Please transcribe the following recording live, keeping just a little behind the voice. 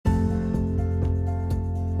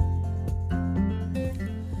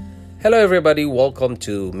Hello, everybody. Welcome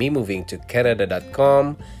to me moving to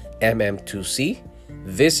Canada.com, MM2C.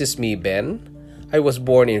 This is me, Ben. I was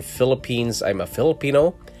born in Philippines. I'm a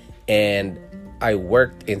Filipino, and I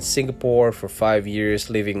worked in Singapore for 5 years,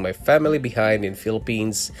 leaving my family behind in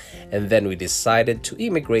Philippines, and then we decided to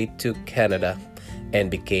immigrate to Canada and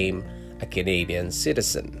became a Canadian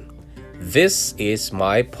citizen. This is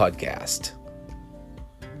my podcast.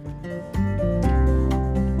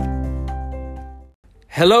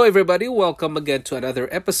 Hello, everybody. Welcome again to another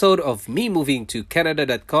episode of me moving to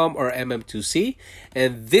Canada.com or MM2C.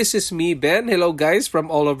 And this is me, Ben. Hello, guys,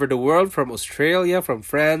 from all over the world, from Australia, from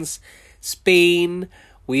France, Spain.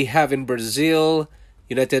 We have in Brazil,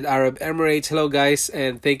 United Arab Emirates. Hello, guys.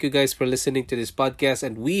 And thank you, guys, for listening to this podcast.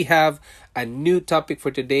 And we have a new topic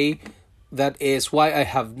for today. That is why I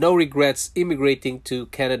have no regrets immigrating to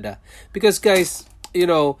Canada. Because, guys,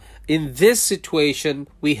 in this situation,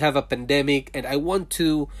 we have a pandemic, and I want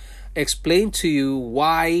to explain to you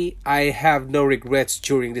why I have no regrets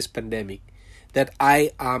during this pandemic, that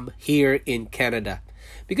I am here in Canada.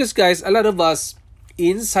 Because, guys, a lot of us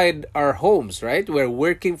inside our homes, right? We're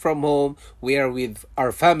working from home, we are with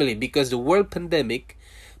our family because the world pandemic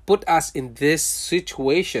put us in this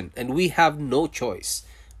situation and we have no choice,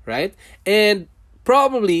 right? And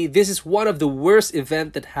probably this is one of the worst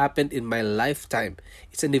events that happened in my lifetime.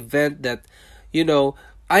 It's an event that,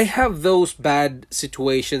 I have those bad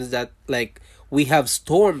situations that, like, we have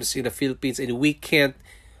storms in the Philippines and we can't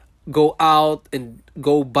go out and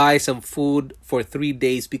go buy some food for 3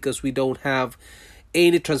 days because we don't have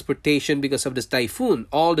any transportation because of this typhoon.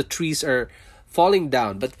 All the trees are falling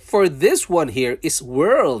down. But for this one here, it's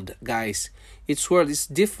world, guys. It's world. It's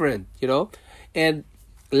different, and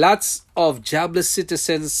lots of jobless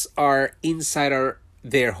citizens are inside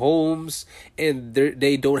their homes, and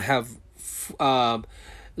they don't have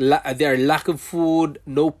their lack of food,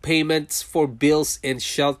 no payments for bills and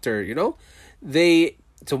shelter. The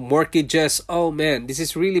mortgages. Oh man, this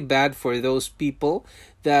is really bad for those people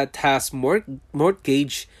that has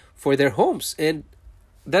mortgage for their homes, and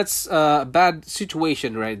that's a bad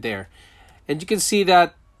situation right there. And you can see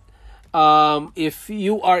that if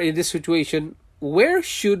you are in this situation, where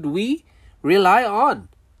should we rely on,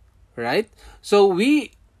 right? So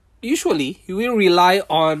we rely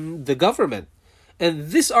on the government, and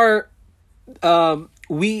these are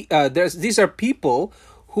these are people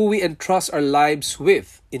who we entrust our lives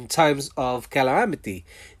with in times of calamity.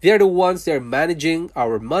 They're the ones that are managing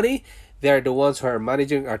our money. They're the ones who are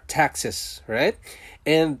managing our taxes, right?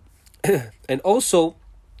 And and also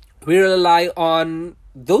we rely on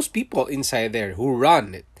those people inside there who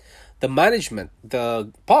run it. The management, the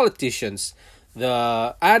politicians,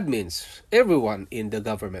 the admins, everyone in the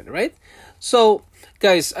government, right? So,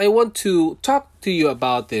 guys, I want to talk to you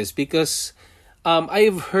about this because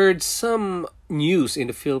I've heard some news in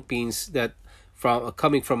the Philippines that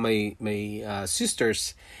coming from my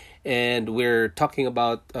sisters, and we're talking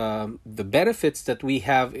about the benefits that we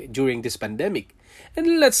have during this pandemic.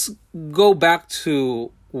 And let's go back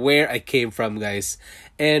to where I came from, guys.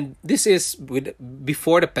 And this is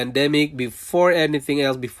before the pandemic, before anything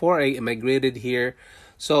else, before I immigrated here.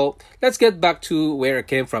 So let's get back to where I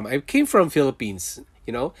came from. I came from Philippines.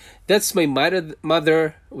 That's my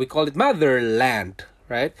mother. We call it motherland,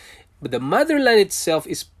 right? But the motherland itself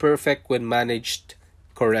is perfect when managed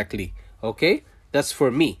correctly. Okay, that's for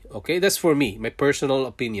me. Okay, that's for me, my personal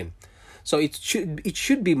opinion. So it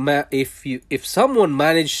should be if someone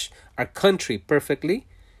manage our country perfectly,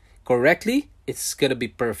 correctly, it's gonna be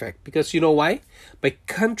perfect. Because you know why? My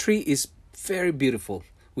country is very beautiful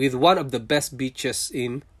with one of the best beaches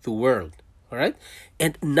in the world. All right,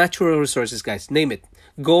 and natural resources, guys. Name it: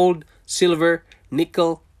 gold, silver,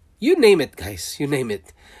 nickel. You name it, guys. You name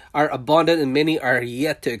it. Are abundant and many are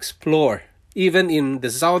yet to explore. Even in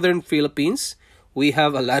the southern Philippines, we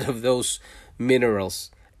have a lot of those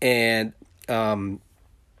minerals and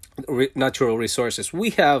natural resources.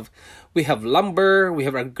 We have lumber, we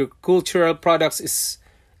have agricultural products. Is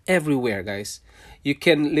everywhere, guys. You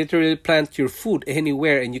can literally plant your food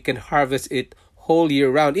anywhere and you can harvest it whole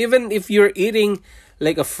year round. Even if you're eating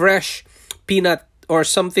like a fresh peanut or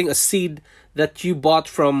something, a seed that you bought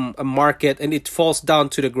from a market and it falls down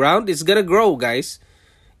to the ground, it's gonna grow, guys.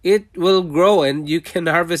 It will grow and you can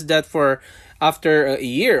harvest that for after a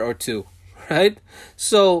year or two, right?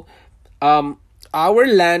 So our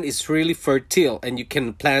land is really fertile and you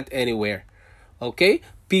can plant anywhere. Okay,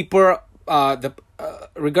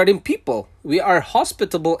 regarding people, we are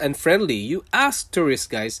hospitable and friendly. You ask tourists,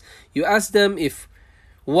 guys, you ask them if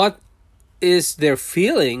what is their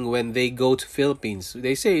feeling when they go to Philippines.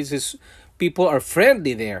 They say people are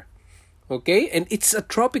friendly there. Okay, and it's a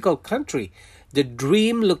tropical country, the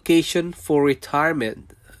dream location for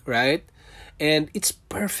retirement, right? And it's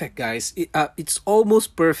perfect, guys. It's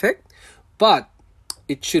almost perfect, but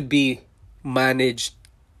it should be managed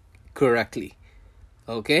correctly.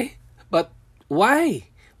 Okay, but why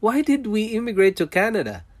did we immigrate to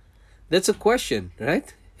Canada? That's a question, right?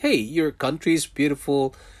 Hey, your country is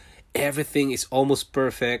beautiful, everything is almost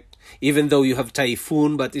perfect, even though you have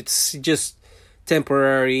typhoon, but it's just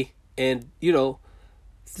temporary, and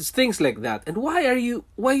things like that. And why are you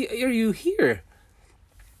here?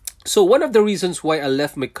 So one of the reasons why I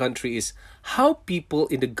left my country is how people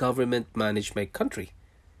in the government manage my country,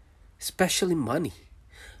 especially money.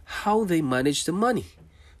 How they manage the money.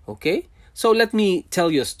 Okay? So let me tell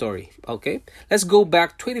you a story. Okay? Let's go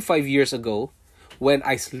back 25 years ago when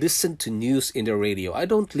I listened to news in the radio. I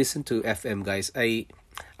don't listen to FM, guys. I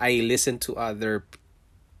listen to other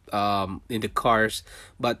in the cars,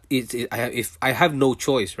 but if I have no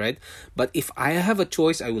choice, right? But if I have a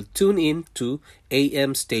choice, I will tune in to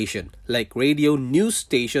AM station, like radio news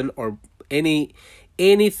station, or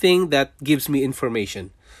anything that gives me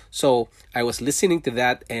information. So I was listening to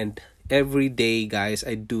that, and every day, guys,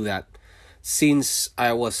 I do that since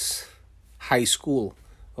I was high school.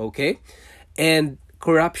 Okay, and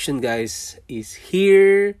corruption, guys, is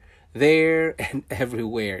here, there, and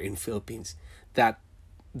everywhere in Philippines. That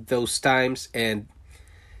those times, and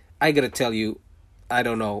I gotta tell you, I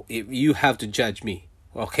don't know if you have to judge me,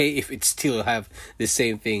 okay, if it still have the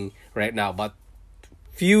same thing right now. But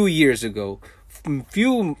few years ago,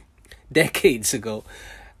 few decades ago,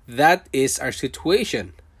 that is our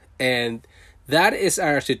situation, and that is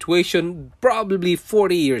our situation probably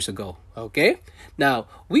 40 years ago. Okay, now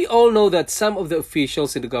we all know that some of the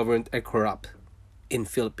officials in the government are corrupt in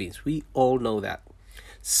Philippines. We all know that.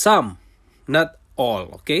 Some, not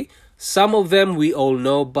all. Okay, some of them we all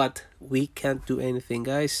know, but we can't do anything,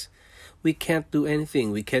 guys. We can't do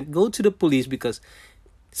anything. We can't go to the police because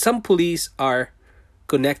some police are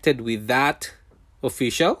connected with that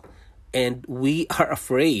official, and we are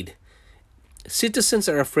afraid. Citizens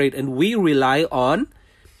are afraid, and we rely on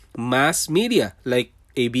mass media like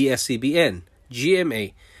ABS-CBN,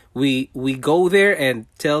 GMA. We go there and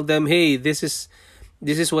tell them, hey, this is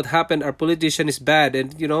what happened. Our politician is bad,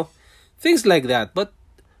 and things like that. But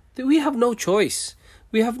we have no choice.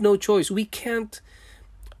 We have no choice. We can't.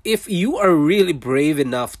 If you are really brave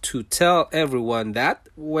enough to tell everyone that,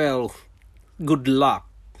 well, good luck.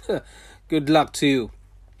 Good luck to you.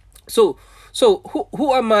 So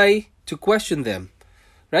who am I to question them?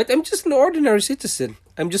 Right? I'm just an ordinary citizen.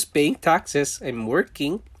 I'm just paying taxes. I'm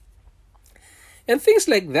working. And things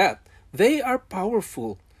like that. They are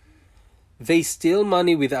powerful. They steal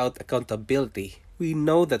money without accountability. We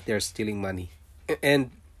know that they're stealing money.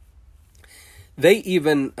 And they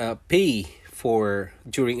even pay for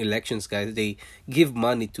during elections, guys. They give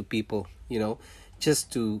money to people,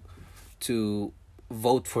 just to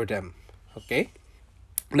vote for them. Okay?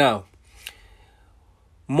 Now,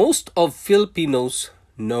 most of Filipinos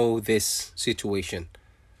know this situation.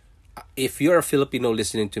 If you're a Filipino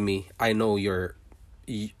listening to me, I know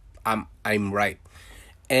I'm right.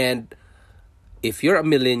 And if you're a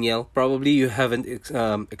millennial, probably you haven't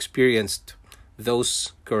experienced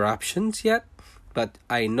those corruptions yet, but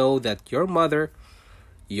I know that your mother,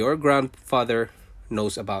 your grandfather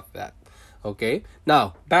knows about that. Okay?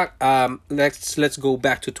 Now, back let's go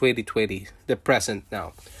back to 2020, the present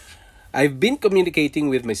now. I've been communicating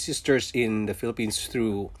with my sisters in the Philippines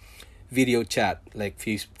through video chat like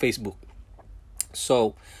Facebook.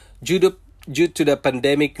 So, due to the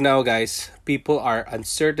pandemic now, guys, people are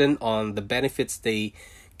uncertain on the benefits they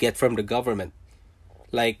get from the government.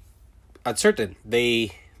 Like, uncertain.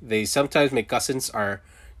 They sometimes, my cousins are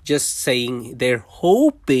just saying they're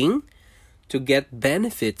hoping to get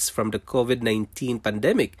benefits from the COVID-19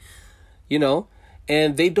 pandemic,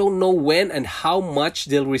 and they don't know when and how much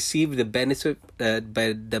they'll receive the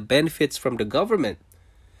benefits from the government,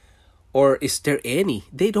 or is there any?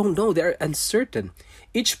 They don't know. They're uncertain.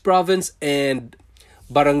 Each province and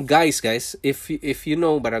barangays, guys. If you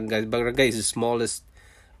know barangays, barangay is the smallest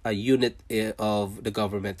unit of the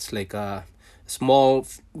government. It's like a small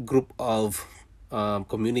group of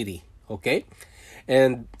community. Okay,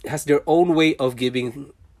 and has their own way of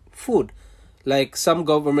giving food. Like some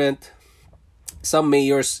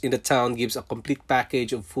mayors in the town gives a complete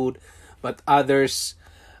package of food, but others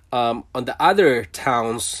on the other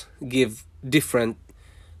towns give different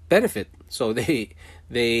benefit. So they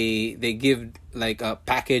give like a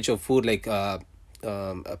package of food, like a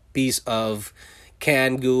piece of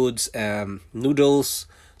canned goods, noodles,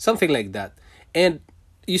 something like that. And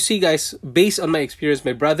you see, guys, based on my experience,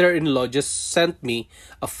 my brother-in-law just sent me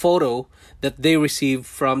a photo that they received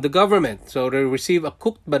from the government. So they received a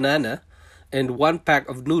cooked banana and one pack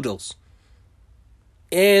of noodles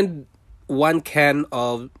and one can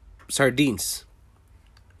of sardines.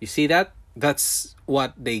 You see that? That's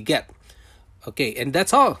what they get. Okay, and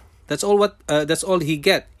that's all. That's all he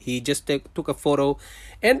get. He just took a photo,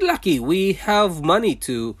 and lucky we have money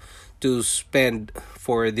to spend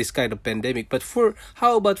for this kind of pandemic. But for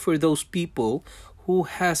how about for those people who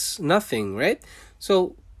has nothing, right?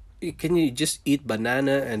 So can you just eat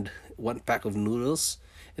banana and one pack of noodles,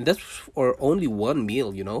 and that's or only one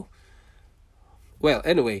meal, you know? Well,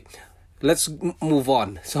 anyway, let's move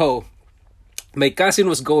on. So my cousin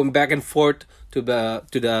was going back and forth to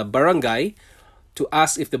the barangay to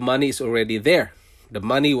ask if the money is already there. The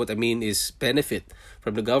money, what I mean, is benefit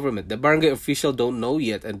from the government. The barangay official don't know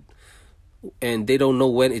yet, and they don't know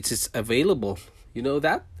when it's available. You know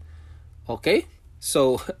that? Okay?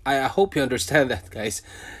 So I hope you understand that, guys.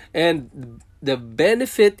 And the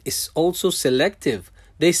benefit is also selective.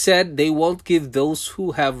 They said they won't give those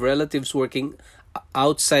who have relatives working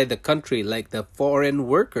outside the country, like the foreign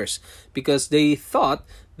workers, because they thought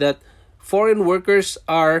that foreign workers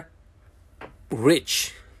are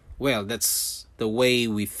rich. Well, that's the way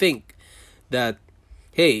we think that,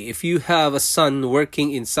 hey, if you have a son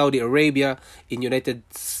working in Saudi Arabia, in United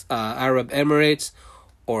Arab Emirates,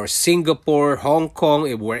 or Singapore, Hong Kong,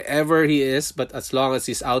 wherever he is, but as long as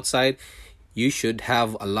he's outside, you should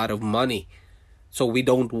have a lot of money. So we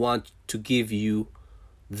don't want to give you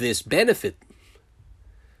this benefit.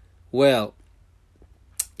 Well,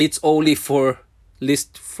 it's only for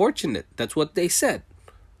least fortunate. That's what they said.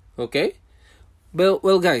 Okay?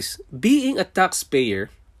 Well, guys, being a taxpayer,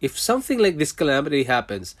 if something like this calamity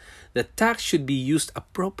happens, the tax should be used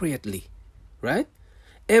appropriately, right?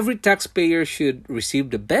 Every taxpayer should receive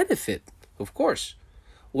the benefit, of course.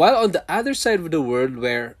 While on the other side of the world,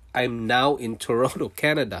 where I'm now in Toronto,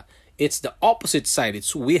 Canada, it's the opposite side.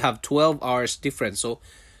 We have 12 hours difference, so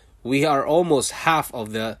we are almost half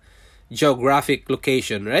of the geographic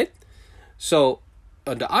location, right? So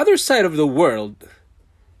on the other side of the world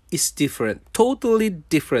is different, totally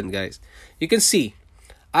different, guys. You can see,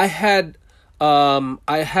 I had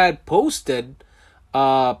posted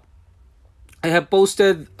an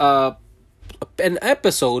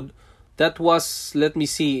episode that was, let me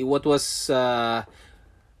see, what was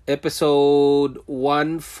episode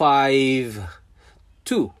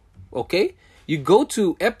 152. Okay, you go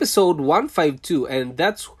to episode 152, and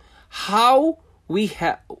that's how we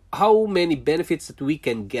have how many benefits that we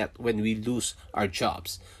can get when we lose our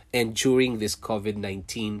jobs and during this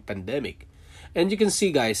COVID-19 pandemic. And you can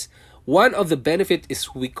see, guys, one of the benefit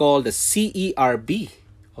is we call the CERB.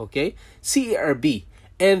 Okay, CERB,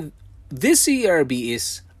 and this CERB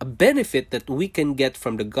is a benefit that we can get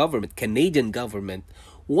from the government, Canadian government,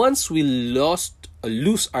 once we lose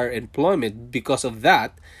our employment. Because of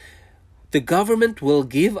that, the government will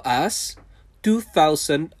give us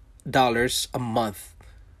 $2,000 a month.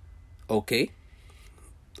 Okay,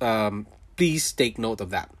 please take note of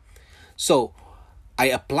that. So I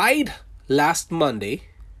applied last Monday.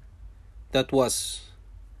 That was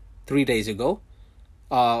 3 days ago.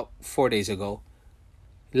 4 days ago,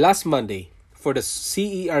 last Monday, for the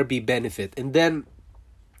CERB benefit, and then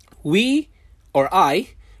I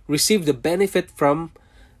received the benefit from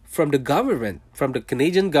the government, from the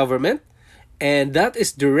Canadian government, and that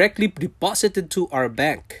is directly deposited to our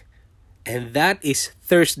bank, and that is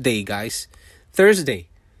Thursday, guys. Thursday.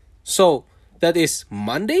 So that is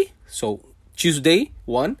Monday. So Tuesday,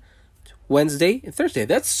 Wednesday, and Thursday.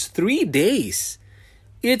 That's 3 days.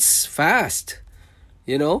 It's fast.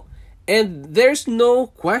 And there's no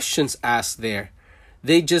questions asked there.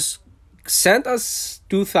 They just sent us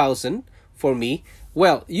 2,000 for me.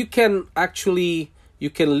 Well, you can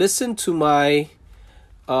listen to my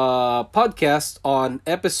podcast on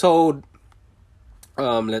episode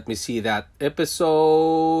let me see, that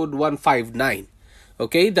episode 159.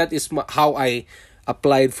 Okay, that is how I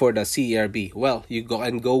applied for the CERB. Well, you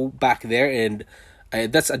go back there, and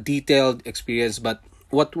that's a detailed experience, but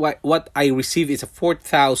what I receive is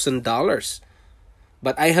 $4,000,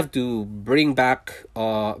 but I have to bring back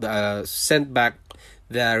send back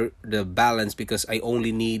the balance because I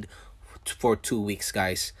only need for 2 weeks,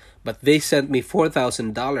 guys. But they sent me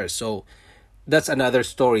 $4,000, so that's another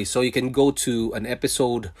story. So you can go to an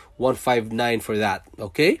episode 159 for that.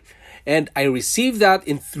 Okay, and I received that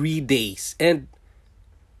in 3 days, and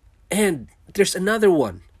there's another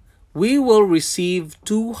one. We will receive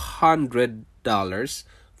 $200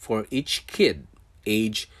 for each kid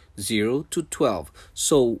age 0 to 12.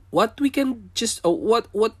 So what we can just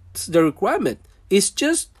what's the requirement is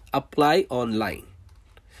just apply online.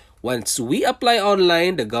 Once we apply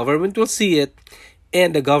online, the government will see it,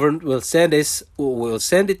 and the government will send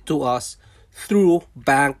it to us through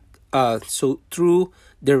bank through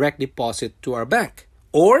direct deposit to our bank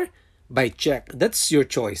or by check. That's your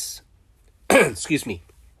choice. Excuse me.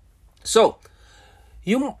 So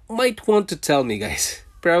you might want to tell me, guys.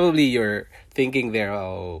 Probably you're thinking there,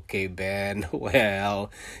 oh, okay, Ben,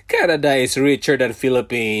 well, Canada is richer than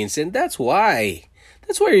Philippines, and that's why.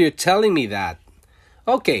 That's why you're telling me that.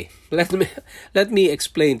 Okay, let me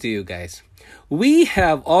explain to you guys. We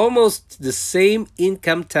have almost the same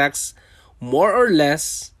income tax, more or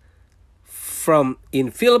less, from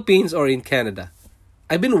in Philippines or in Canada.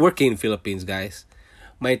 I've been working in Philippines, guys.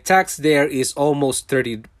 My tax there is almost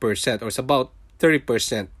 30%, or it's about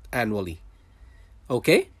 30% annually.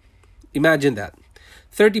 Okay? Imagine that.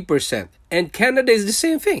 30%. And Canada is the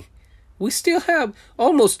same thing. We still have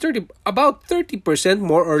almost about 30%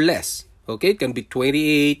 more or less. Okay? It can be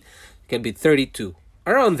 28, it can be 32.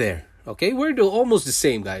 Around there. Okay? We're almost the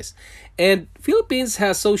same, guys. And Philippines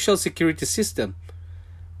has social security system.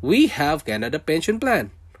 We have Canada Pension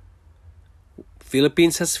Plan.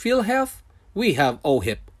 Philippines has PhilHealth. We have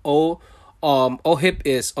OHIP. OHIP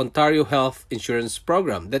is Ontario Health Insurance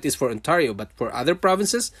Program. That is for Ontario, but for other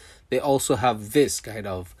provinces, they also have this kind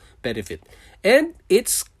of benefit. And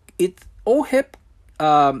OHIP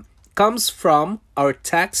comes from our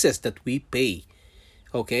taxes that we pay.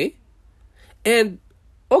 Okay? And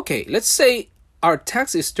okay, let's say our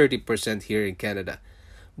tax is 30% here in Canada,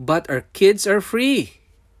 but our kids are free.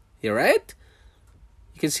 You right?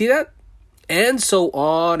 You can see that? And so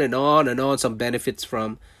on and on and on, some benefits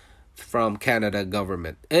from Canada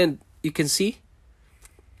government. And you can see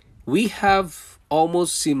we have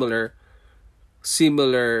almost similar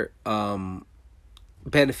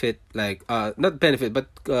benefit, like not benefit,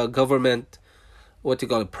 but government, what you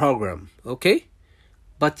call it, program. Okay?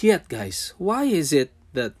 But yet, guys, why is it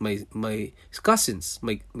that my cousins,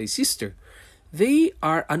 my sister, they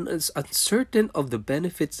are uncertain of the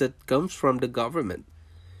benefits that comes from the government?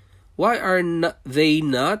 Why are they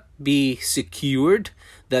not be secured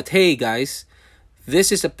that, hey guys,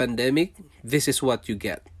 this is a pandemic, this is what you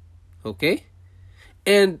get? Okay?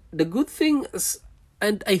 And the good thing is,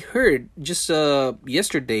 and I heard just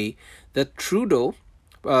yesterday that Trudeau,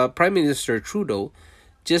 Prime Minister Trudeau,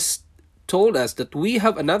 just told us that we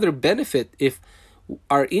have another benefit if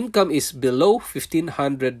our income is below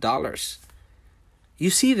 $1,500. You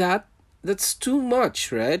see that? That's too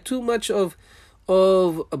much, right? Too much of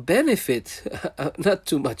a benefit. Not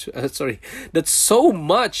too much. Sorry. That's so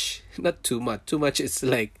much. Not too much. Too much is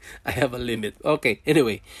like I have a limit. Okay.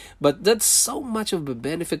 Anyway, but that's so much of a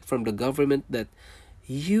benefit from the government that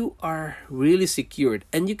you are really secured.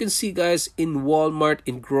 And you can see, guys, in Walmart,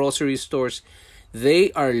 in grocery stores,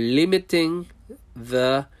 they are limiting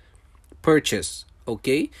the purchase.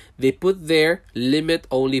 Okay, they put their limit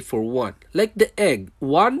only for one. Like the egg,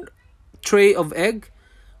 one tray of egg.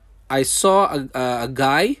 I saw a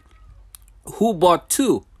guy who bought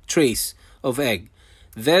 2 trays of egg.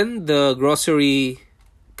 Then the grocery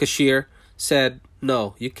cashier said,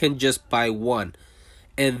 no, you can just buy one.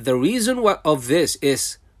 And the reason of this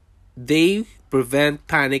is they prevent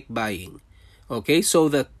panic buying. Okay, so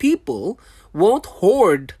that people won't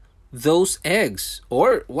hoard those eggs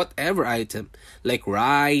or whatever item, like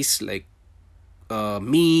rice, like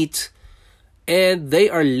meat, and they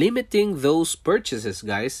are limiting those purchases,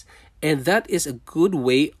 guys. And that is a good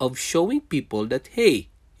way of showing people that, hey,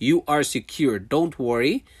 you are secure, don't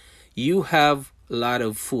worry, you have a lot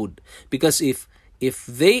of food. Because if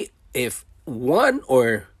one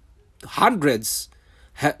or hundreds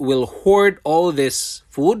will hoard all this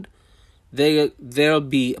food, there'll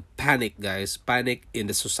be a panic, guys. Panic in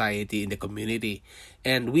the society, in the community.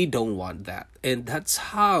 And we don't want that. And that's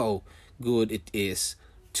how good it is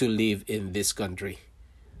to live in this country.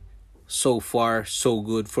 So far, so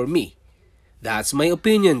good for me. That's my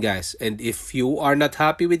opinion, guys. And if you are not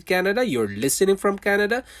happy with Canada, you're listening from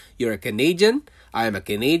Canada, you're a Canadian, I am a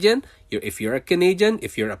Canadian. If you're a Canadian,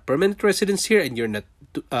 if you're a permanent resident here and you're not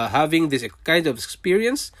having this kind of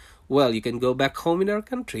experience, well, you can go back home in our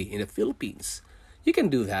country, in the Philippines. You can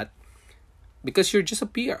do that because you're just a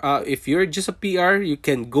PR. If you're just a PR, you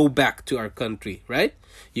can go back to our country, right?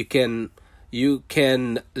 You can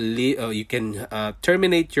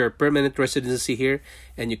terminate your permanent residency here,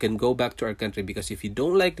 and you can go back to our country. Because if you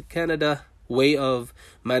don't like the Canada way of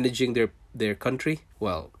managing their country,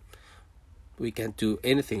 well, we can't do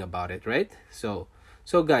anything about it, right? So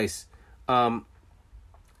guys,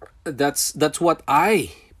 that's what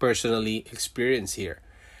I personally experienced here.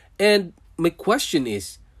 And my question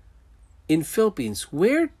is, in Philippines,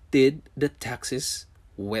 where did the taxes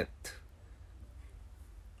went?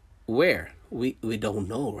 Where? We don't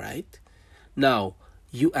know, right? Now,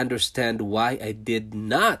 you understand why I did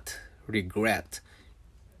not regret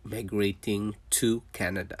migrating to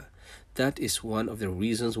Canada. That is one of the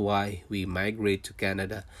reasons why we migrate to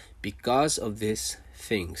Canada, because of these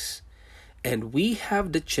things. And we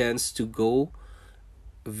have the chance to go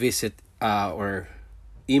visit or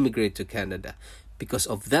immigrate to Canada because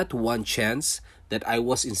of that one chance that I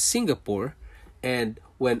was in Singapore. And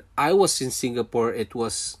when I was in Singapore, it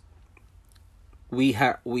was we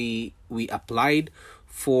applied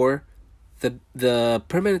for the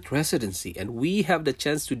permanent residency, and we have the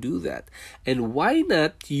chance to do that. And why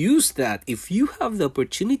not use that? If you have the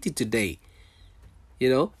opportunity today,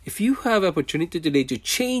 if you have opportunity today to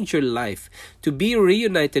change your life, to be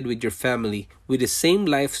reunited with your family with the same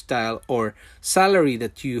lifestyle or salary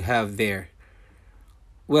that you have there,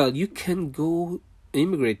 well, you can go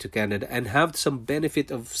immigrate to Canada and have some benefit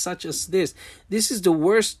of such as this. This is the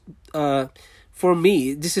worst for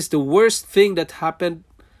me. This is the worst thing that happened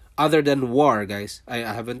other than war, guys. I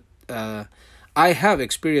have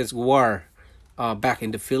experienced war back in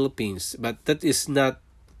the Philippines, but that is not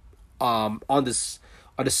on the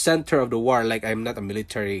center of the war. Like, I'm not a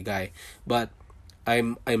military guy, but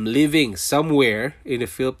I'm living somewhere in the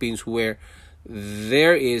Philippines where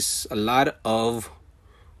there is a lot of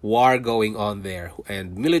war going on there,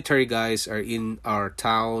 and military guys are in our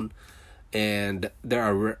town, and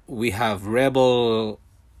we have rebel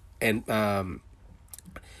and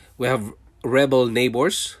we have rebel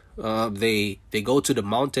neighbors. They go to the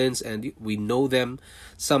mountains, and we know them.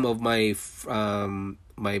 Some of my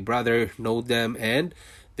brother know them, and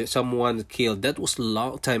someone killed. That was a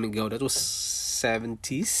long time ago. That was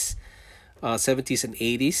 70s, 70s and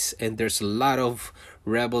 80s, and there's a lot of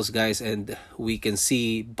rebels, guys, and we can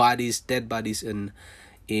see dead bodies in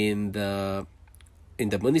the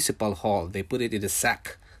municipal hall. They put it in a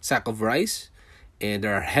sack of rice, and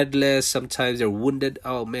they're headless. Sometimes they're wounded.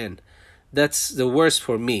 Oh man, that's the worst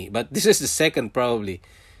for me. But this is the second, probably.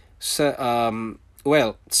 So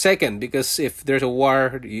well, second, because if there's a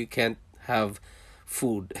war, you can't have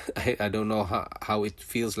food. I don't know how it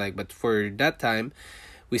feels like, but for that time,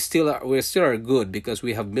 we still are good because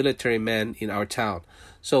we have military men in our town.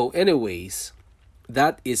 So anyways,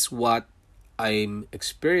 that is what I'm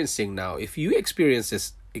experiencing now. If you experience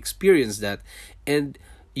that, and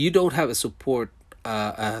you don't have a support,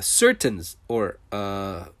 a certain support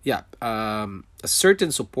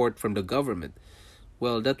from the government,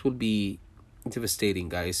 well, that will be devastating,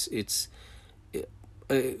 guys.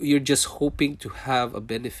 You're just hoping to have a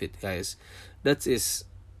benefit, guys. That is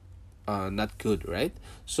not good, right?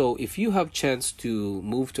 So if you have chance to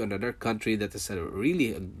move to another country that is a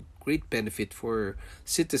great benefit for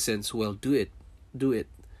citizens, well, do it.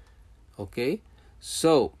 Okay.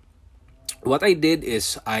 So what I did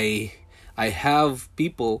is I have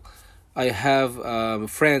people, I have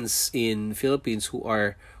friends in Philippines who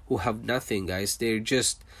have nothing, guys. They're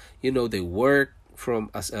just, they work from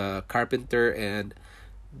as a carpenter, and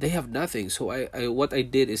they have nothing. So I what I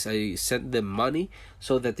did is I sent them money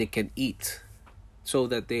so that they can eat, so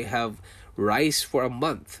that they have rice for a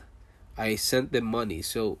month. I sent them money.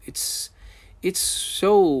 So it's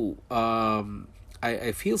so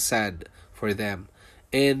I feel sad for them.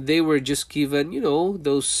 And they were just given,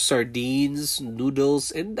 those sardines,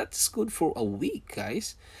 noodles, and that's good for a week,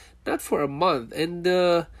 guys, not for a month. And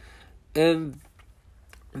the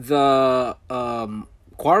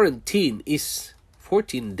quarantine is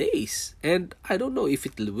 14 days, and I don't know if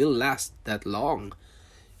it will last that long,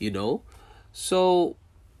 you know. So,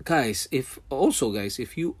 guys, if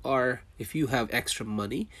you have extra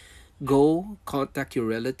money, go contact your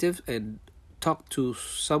relative and talk to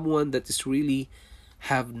someone that is really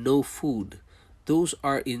have no food. Those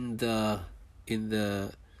are in the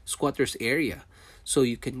squatters area, so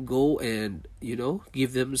you can go and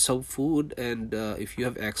give them some food, and if you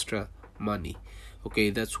have extra money.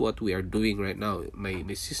 Okay, that's what we are doing right now.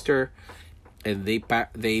 My sister, and they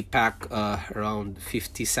pack around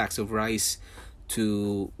 50 sacks of rice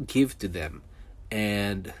to give to them,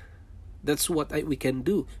 and that's what we can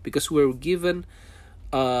do, because we're given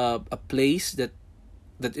a place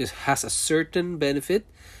has a certain benefit,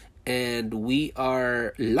 and we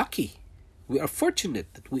are lucky. We are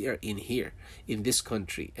fortunate that we are in here in this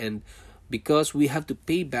country, and because we have to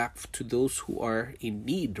pay back to those who are in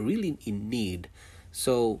need, really in need.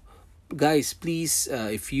 So, guys, please,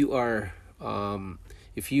 if you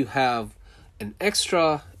have an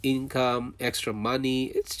extra income, extra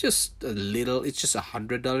money. It's just a little. It's just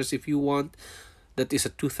 $100 if you want. That is a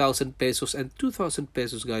 2,000 pesos, and 2,000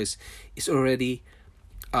 pesos, guys, is already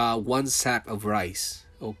one sack of rice.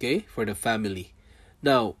 Okay, for the family.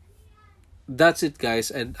 Now, that's it,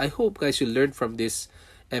 guys, and I hope, guys, you learned from this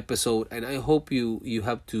episode, and I hope you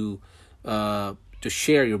have to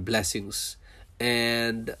share your blessings,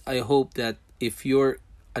 and I hope that if you're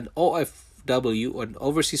an OFW, an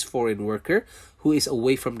overseas foreign worker who is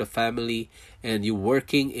away from the family, and you're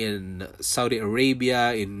working in Saudi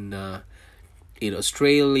Arabia, in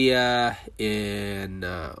Australia, in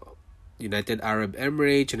United Arab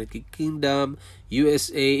Emirates, United Kingdom,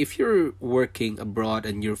 USA. If you're working abroad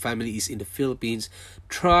and your family is in the Philippines,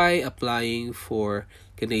 try applying for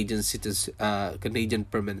Canadian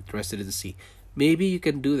permanent residency. Maybe you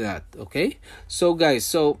can do that. Okay. So,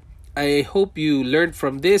 guys, I hope you learned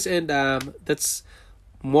from this, and that's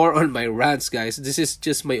more on my rants, guys. This is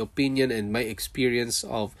just my opinion and my experience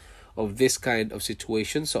of this kind of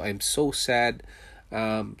situation. So I'm so sad.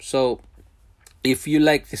 So if you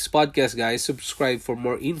like this podcast, guys, subscribe for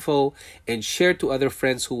more info and share to other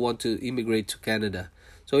friends who want to immigrate to Canada.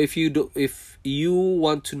 So if you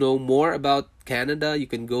want to know more about Canada, you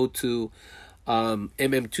can go to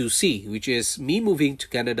MM2C, which is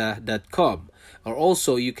memovingtocanada.com. Or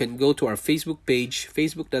also you can go to our Facebook page,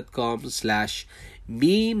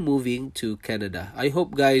 facebook.com/memovingtocanada. I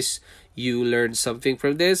hope, guys, you learned something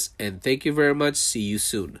from this, and thank you very much. See you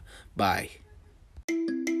soon. Bye.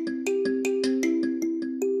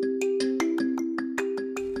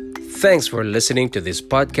 Thanks for listening to this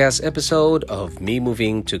podcast episode of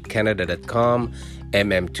memovingtocanada.com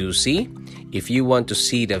MM2C. If you want to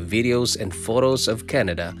see the videos and photos of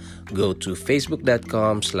Canada, go to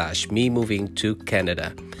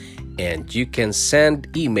facebook.com/memovingtocanada. And you can send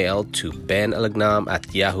email to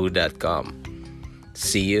benalagnam@yahoo.com.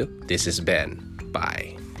 See you. This is Ben.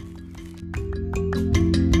 Bye.